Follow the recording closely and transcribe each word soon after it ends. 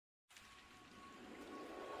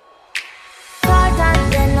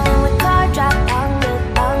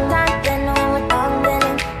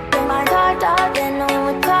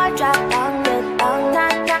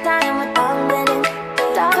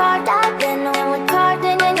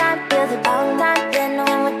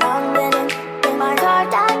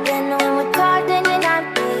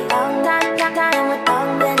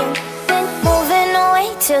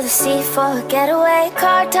for a getaway,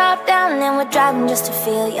 car top down and we're driving just to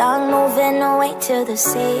feel young. Moving away to the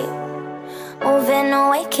sea, moving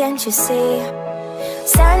away, can't you see?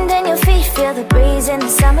 Sand in your feet, feel the breeze in the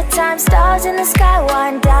summertime. Stars in the sky,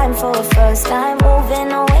 one dime for a first time.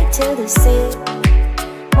 Moving away to the sea,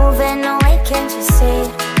 moving away, can't you see?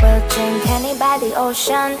 We'll drink honey by the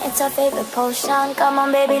ocean, it's our favorite potion. Come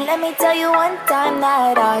on baby, let me tell you one time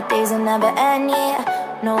that our days will never end,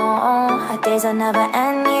 yeah. No, our days will never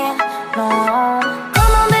end, yeah. No.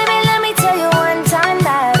 Come on baby, let me tell you one time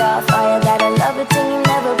that our fire got a love it till you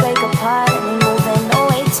never break apart. And we moving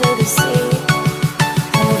away to the sea,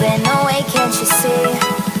 moving away, can't you see?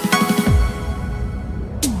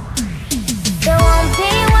 There won't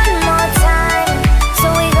be one more time, so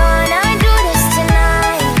we gonna do this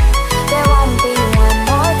tonight. There won't be one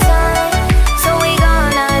more time, so we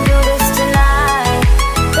gonna do this tonight.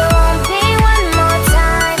 There won't be one more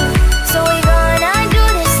time, so we gonna do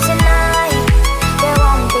this tonight. There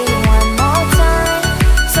won't be one more time,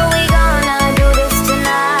 so we gonna do this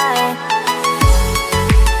tonight.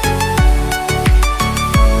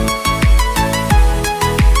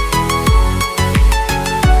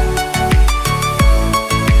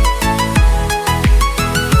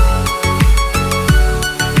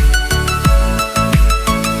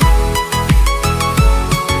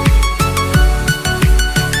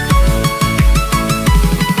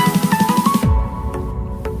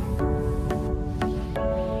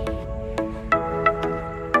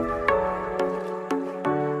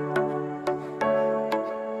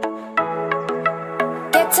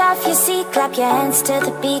 Get off your seat, clap your hands to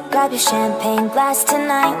the beat. Grab your champagne glass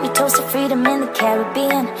tonight. We toast to freedom in the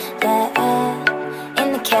Caribbean, yeah,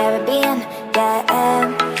 in the Caribbean, yeah.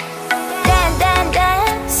 Dance, dance,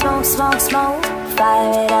 dance, smoke, smoke, smoke.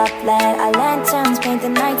 Fire it up, let our lanterns paint the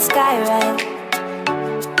night sky red.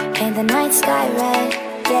 Paint the night sky red,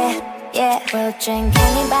 yeah, yeah. We'll drink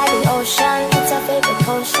honey by the ocean, it's our favorite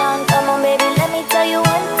potion. Come on baby, let me tell you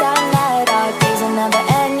one time that our days will never end.